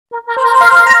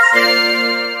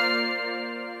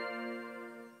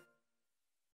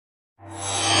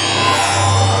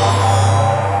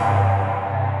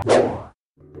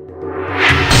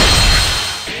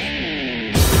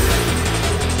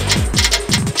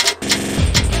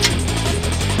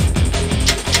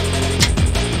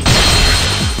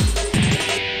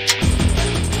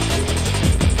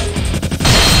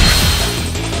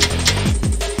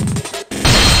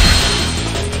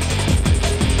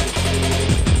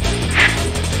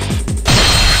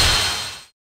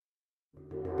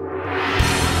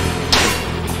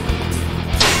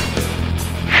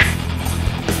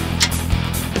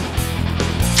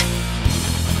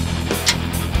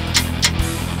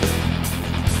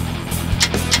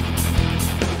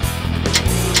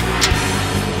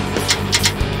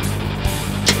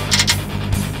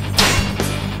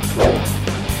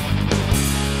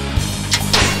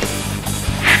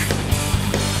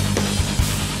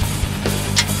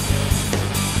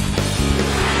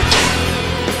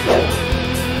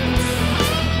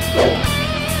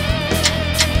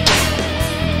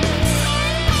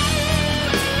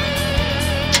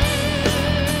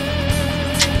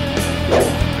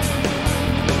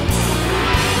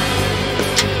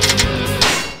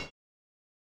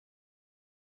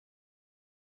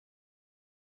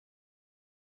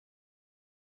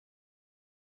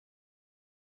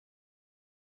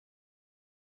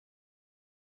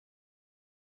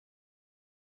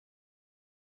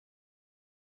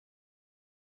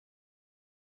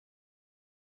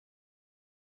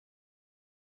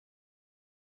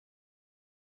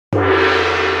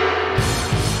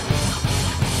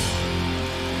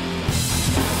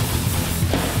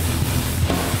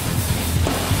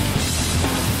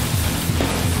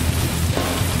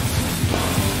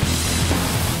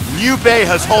Liu Bei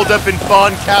has holed up in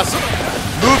Fan Castle.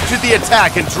 Move to the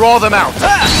attack and draw them out.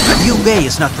 Liu Bei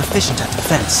is not proficient at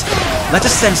defense. Let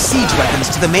us send siege weapons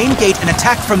to the main gate and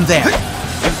attack from there.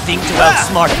 You think to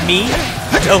outsmart me?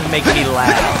 Don't make me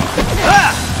laugh.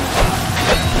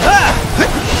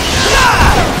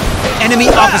 Enemy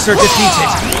officer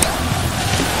defeated.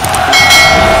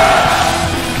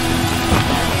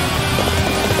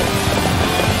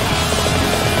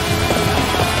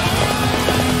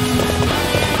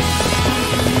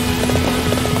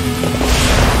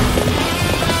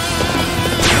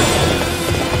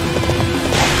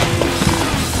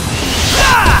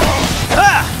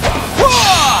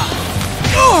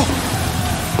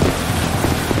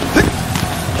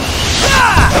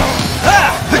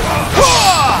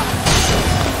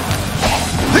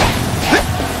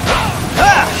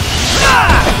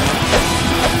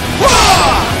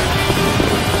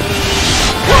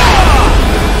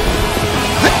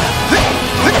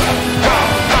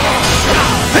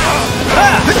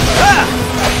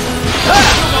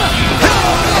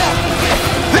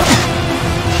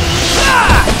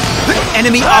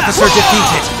 Enemy officer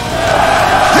defeated.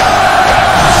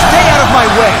 Stay out of my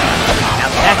way. Now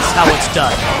that's how it's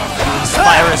done. You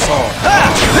inspire us all.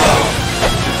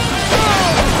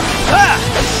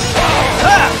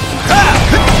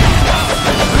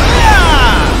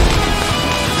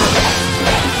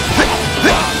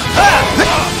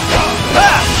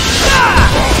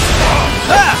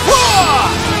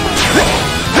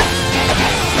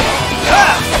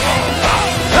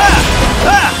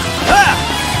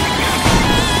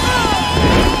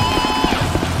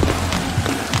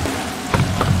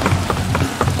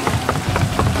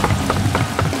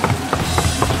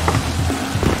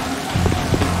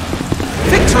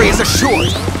 Victory is assured.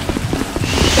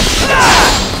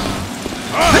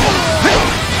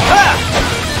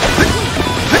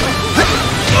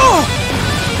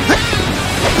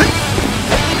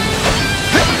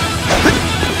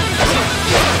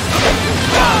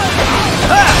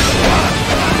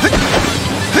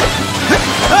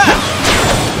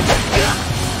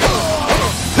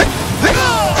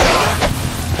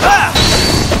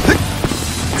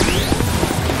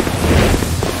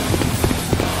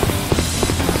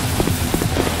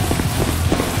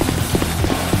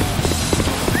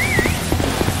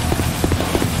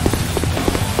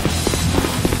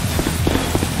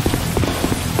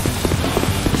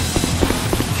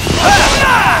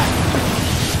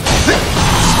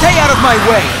 Stay out of my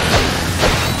way!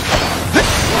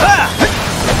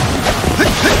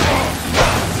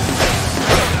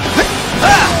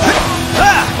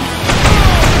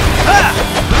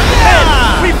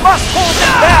 Men, we must hold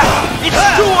them back! It's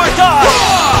do or die!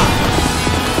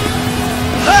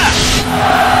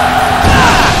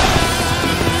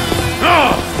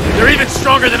 Oh, they're even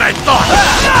stronger than I thought!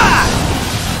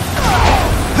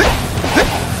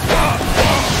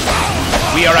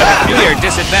 We are at a clear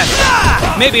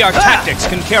disadvantage. Maybe our tactics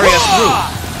can carry us through.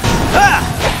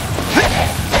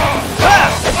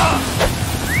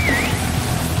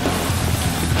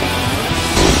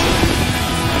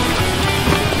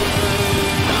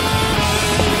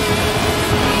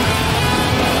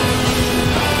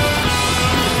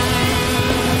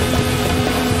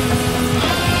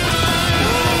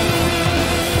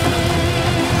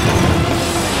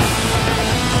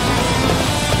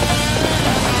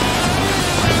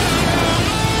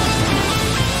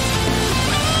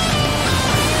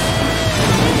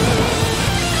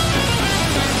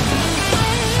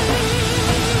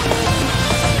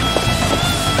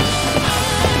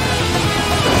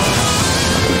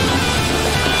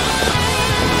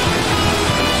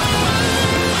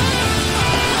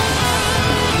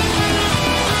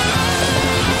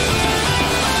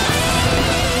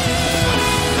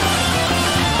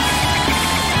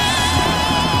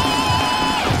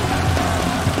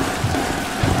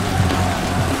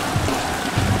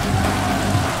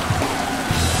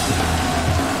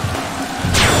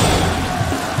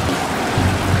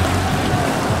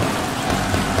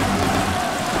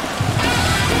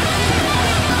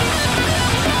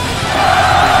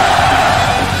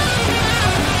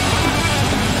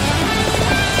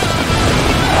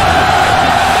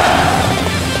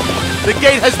 The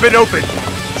gate has been opened.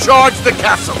 Charge the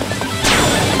castle.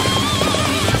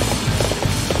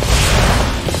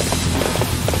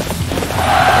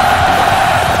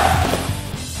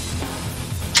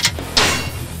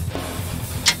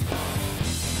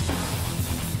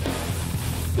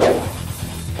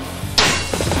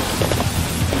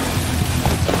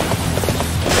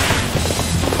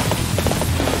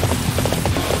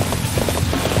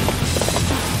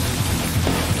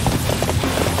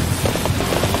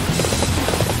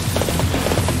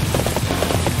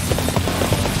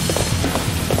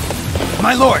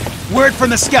 My lord, word from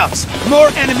the scouts.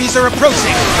 More enemies are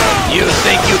approaching. You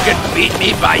think you can beat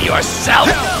me by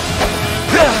yourself?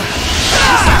 As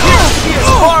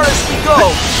far as we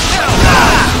go.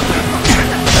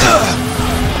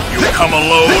 You come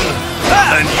alone,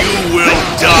 and you will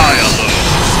die alone.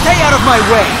 Stay out of my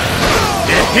way.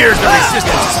 It hears the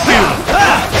resistance spume.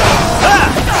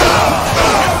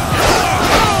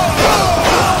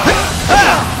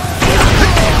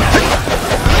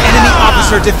 Enemy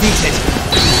officer defeated.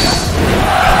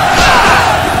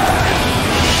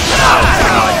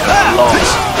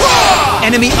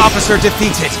 Enemy officer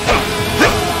defeated.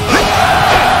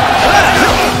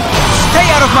 Stay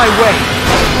out of my way.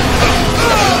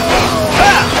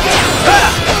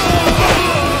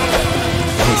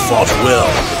 You fought well.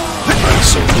 I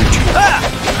salute you.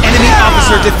 Enemy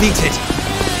officer defeated.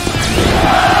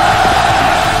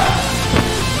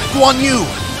 Guan Yu,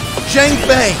 Zhang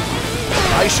Fei.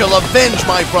 I shall avenge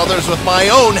my brothers with my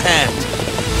own hand.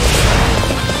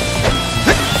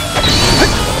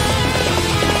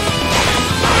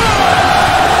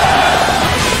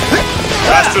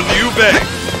 Master Liu Bei,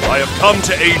 I have come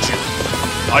to aid you.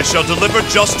 I shall deliver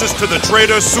justice to the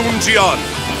traitor Sun Jian.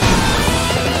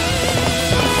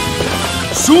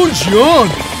 Sun Jian,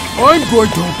 I'm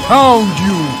going to pound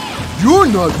you. You're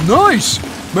not nice.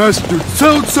 Master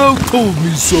Cao Cao told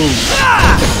me so.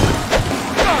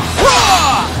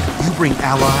 You bring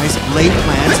allies, lay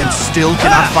plans, and still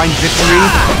cannot find victory?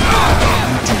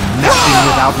 You do nothing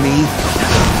without me?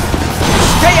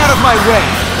 Stay out of my way!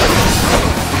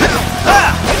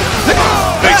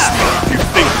 Face me if you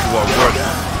think you are worthy.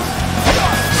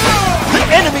 The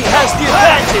enemy has the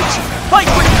advantage. Fight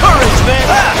with courage, man.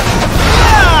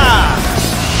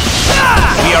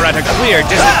 We are at a clear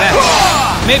disadvantage.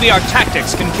 Maybe our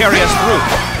tactics can carry us through.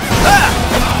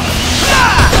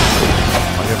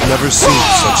 I have never seen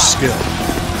such skill.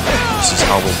 This is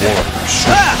how a warrior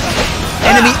should.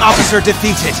 Enemy officer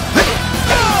defeated.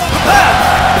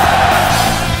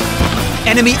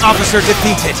 Enemy officer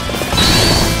defeated.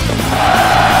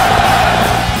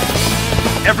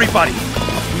 Everybody,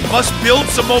 we must build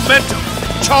some momentum.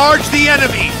 Charge the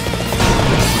enemy.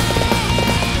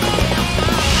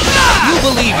 You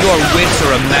believe your wits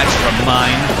are a match for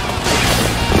mine?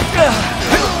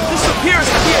 This appears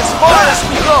to be as far as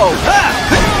we go.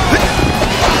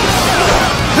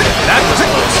 That was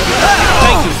close.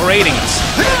 Thank you for aiding us.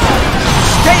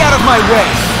 Stay out of my way!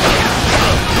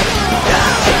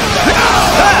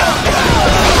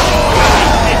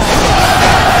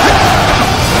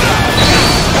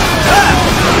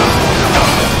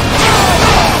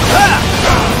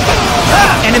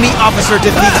 Enemy officer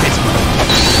defeated.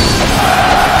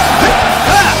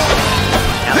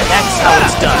 Now that's how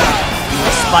it's done. You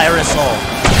inspire us all.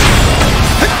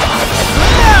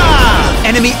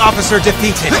 Enemy officer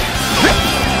defeated.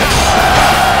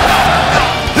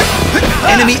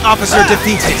 Enemy officer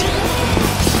defeated.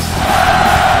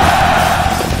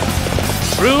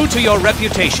 True to your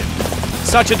reputation,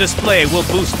 such a display will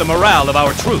boost the morale of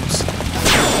our troops.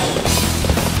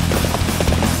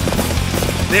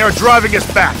 They are driving us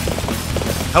back.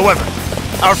 However,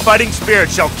 our fighting spirit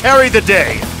shall carry the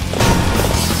day.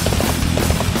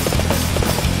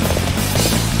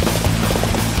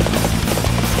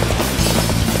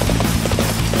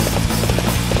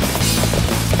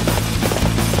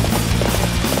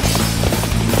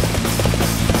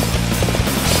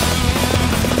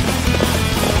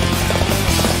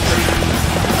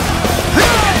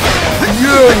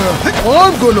 Yeah,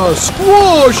 I'm gonna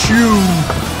squash you.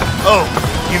 Oh,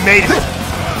 you made it.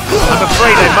 I'm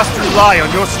afraid I must rely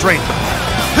on your strength.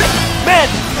 Men,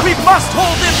 we must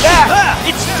hold them back.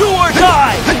 It's do or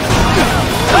die.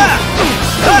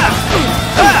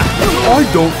 I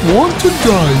don't want to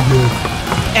die yet.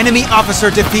 Enemy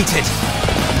officer defeated.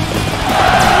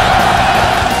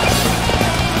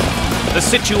 The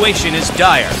situation is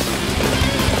dire.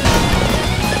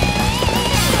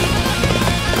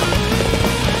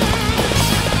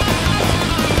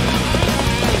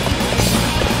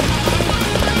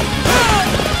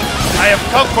 I have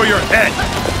come for your head.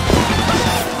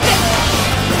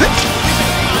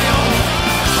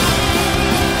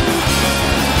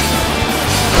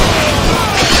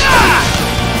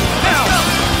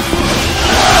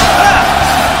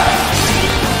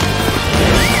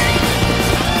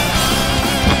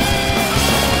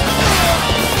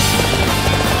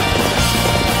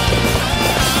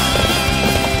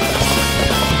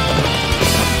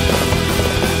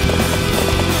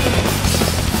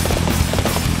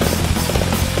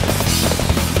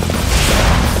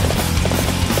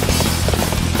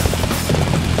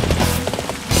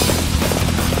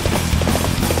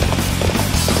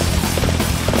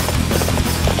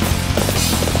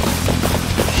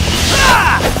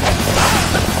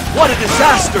 What a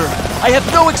disaster! I have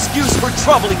no excuse for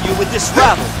troubling you with this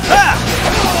rabble.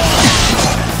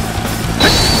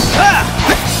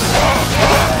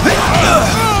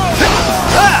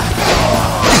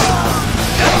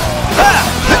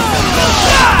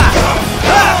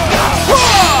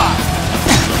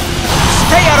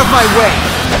 Stay out of my way!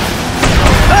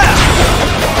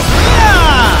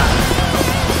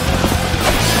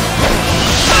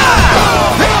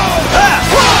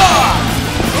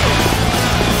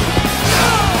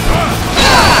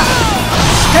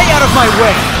 Stay out of my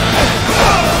way!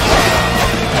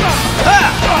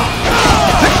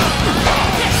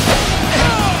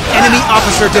 Enemy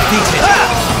officer defeated!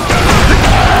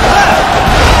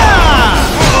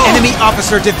 Enemy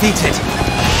officer defeated!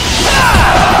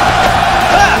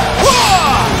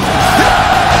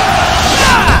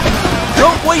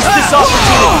 Don't waste this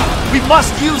opportunity! We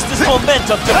must use this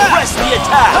momentum to press the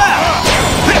attack!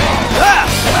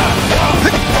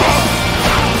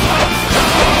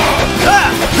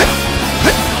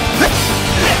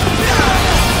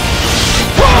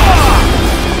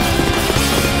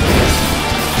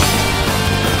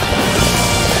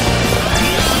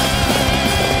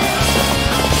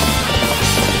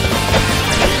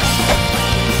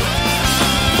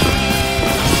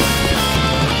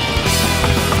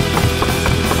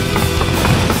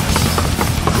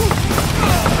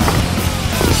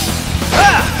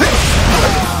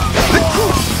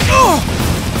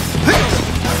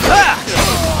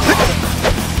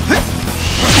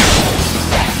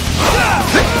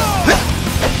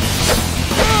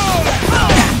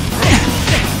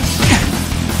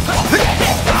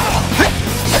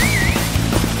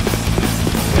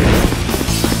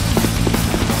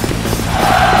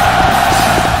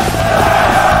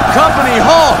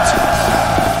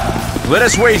 Let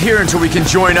us wait here until we can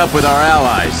join up with our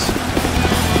allies.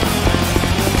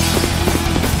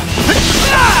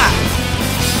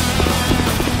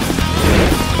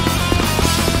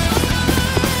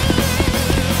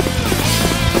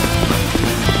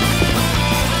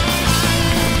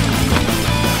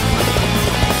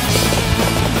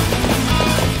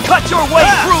 Cut your way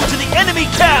through to the enemy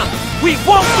camp! We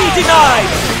won't be denied!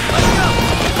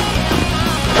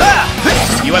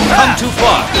 You have come too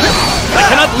far. I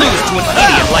cannot lose to an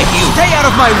idiot like you. Stay out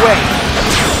of my way!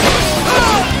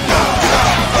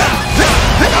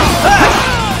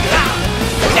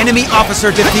 Enemy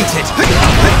officer defeated.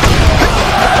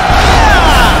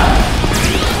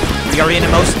 We are in a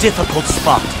most difficult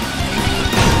spot.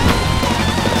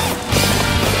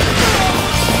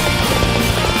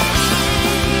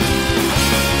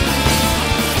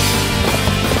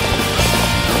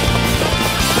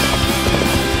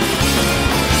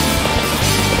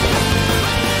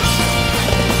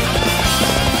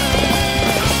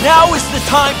 Now is the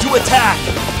time to attack!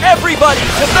 Everybody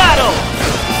to battle!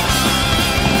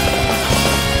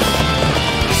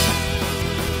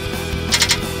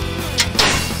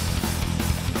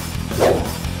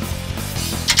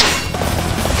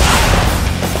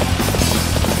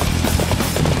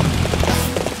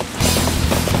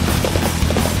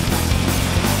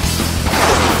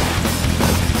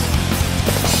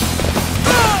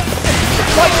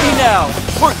 Fight me now,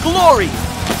 for glory!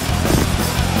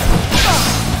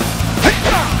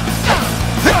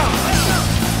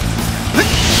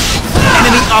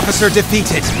 Officer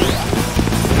defeated.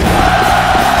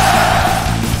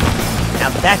 Now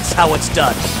that's how it's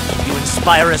done. You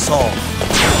inspire us all.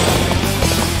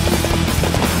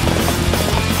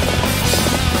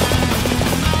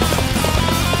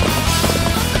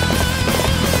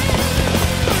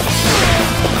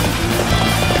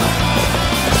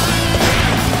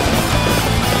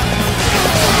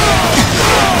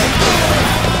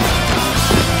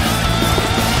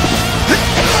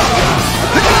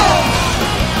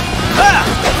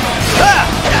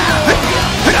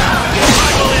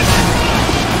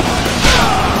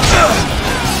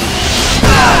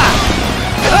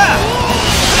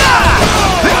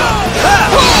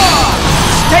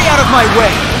 My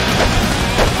way!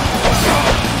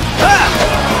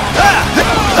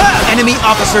 Enemy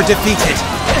officer defeated.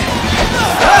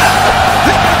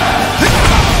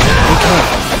 Okay,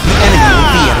 the enemy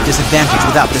will be at a disadvantage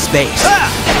without this base.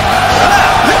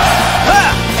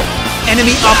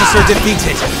 Enemy officer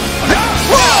defeated.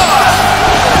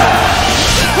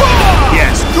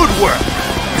 Yes, good work.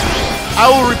 I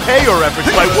will repay your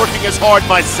efforts by working as hard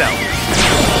myself.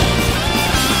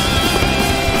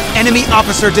 Enemy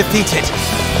officer defeated.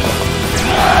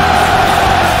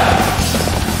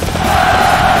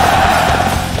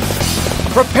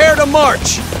 Prepare to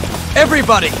march!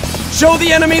 Everybody, show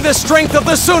the enemy the strength of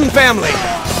the Sun family!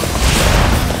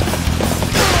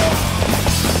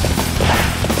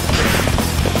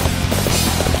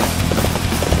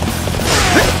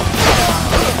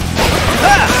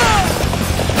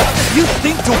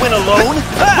 win alone.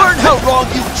 Learn how wrong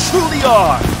you truly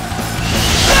are.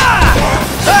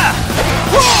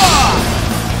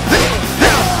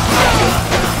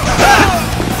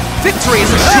 Victory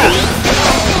is assured!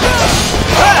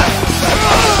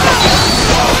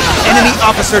 Enemy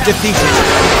officer defeated.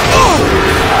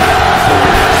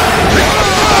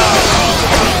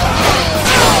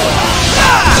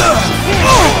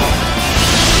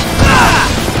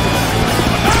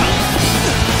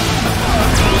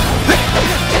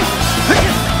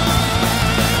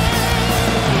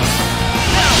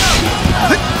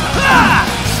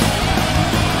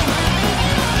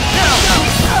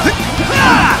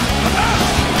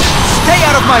 Stay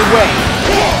out of my way!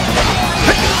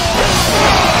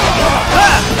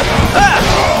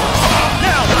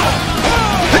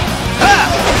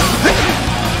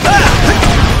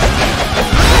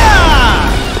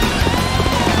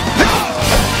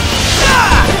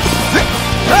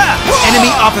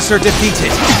 Enemy officer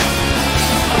defeated.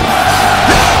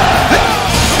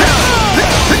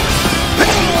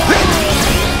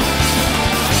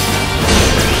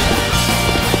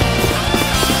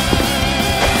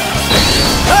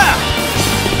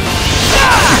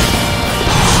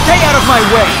 Stay out of my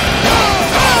way!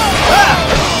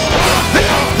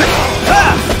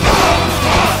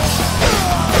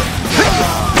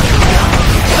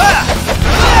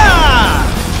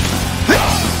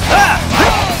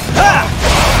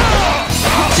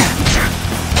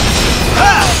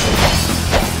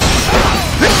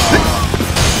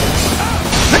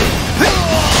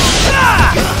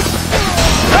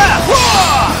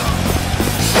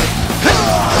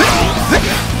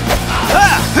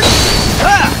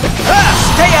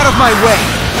 Stay out of my way!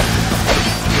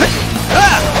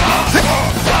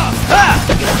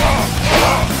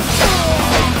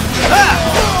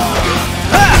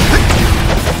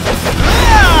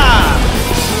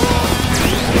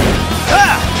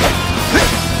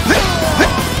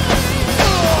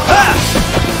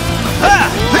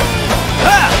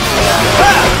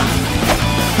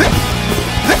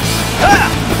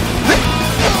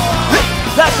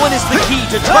 That one is the key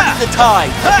to turning the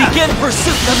tide. Begin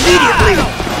pursuit immediately.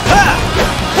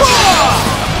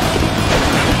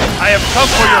 I have come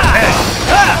for your head.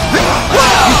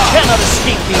 You cannot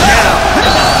escape me now.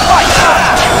 Fight!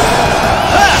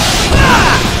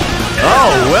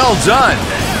 Oh, well done.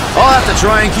 I'll have to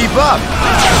try and keep up.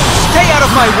 Stay out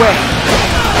of my way!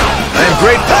 I am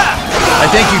grateful. I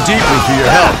thank you deeply for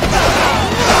your help.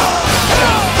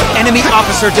 Enemy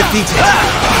officer defeated.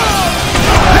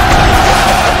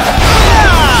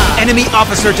 Enemy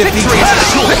officer defeated. You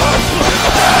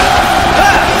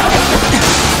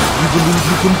believe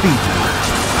you can beat me?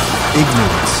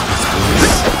 Ignorance is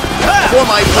bliss. For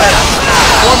my planet,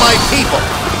 for my people,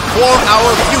 for our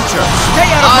future. Stay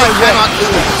out of my way! I cannot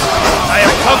lose. I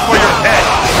have come for your head.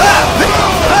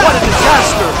 What a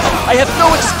disaster! I have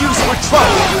no excuse for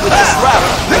troubling you with this route.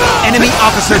 Enemy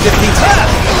officer defeated.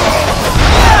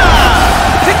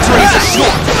 Victory is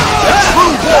assured. A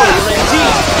true warrior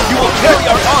indeed. You will carry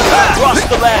our honor across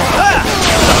the land.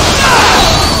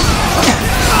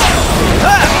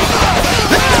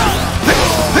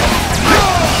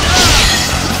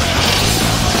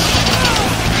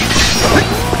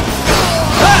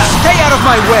 Stay out of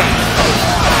my way!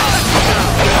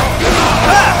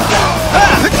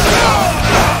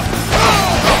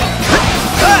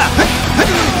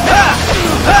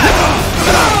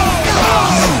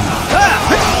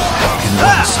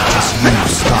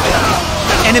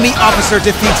 Enemy officer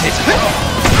defeated.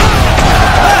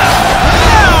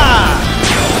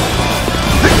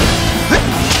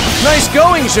 Nice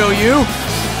going, Zhou Yu.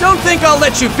 Don't think I'll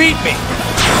let you beat me.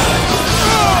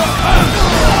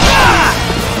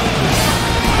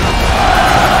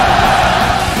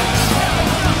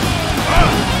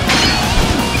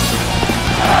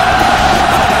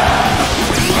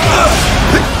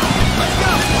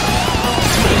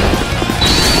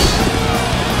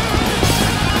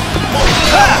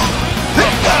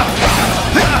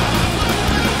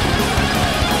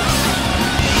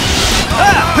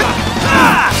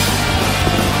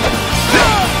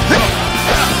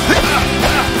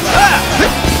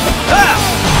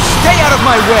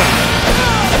 My way.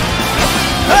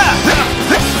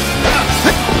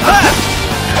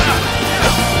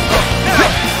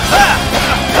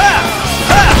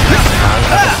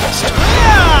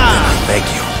 Beg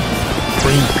you,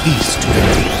 bring peace to the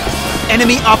people.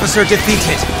 Enemy officer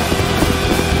defeated.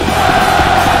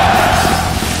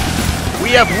 We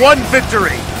have one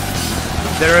victory.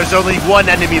 There is only one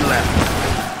enemy left.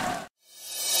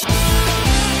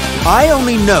 I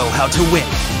only know how to win.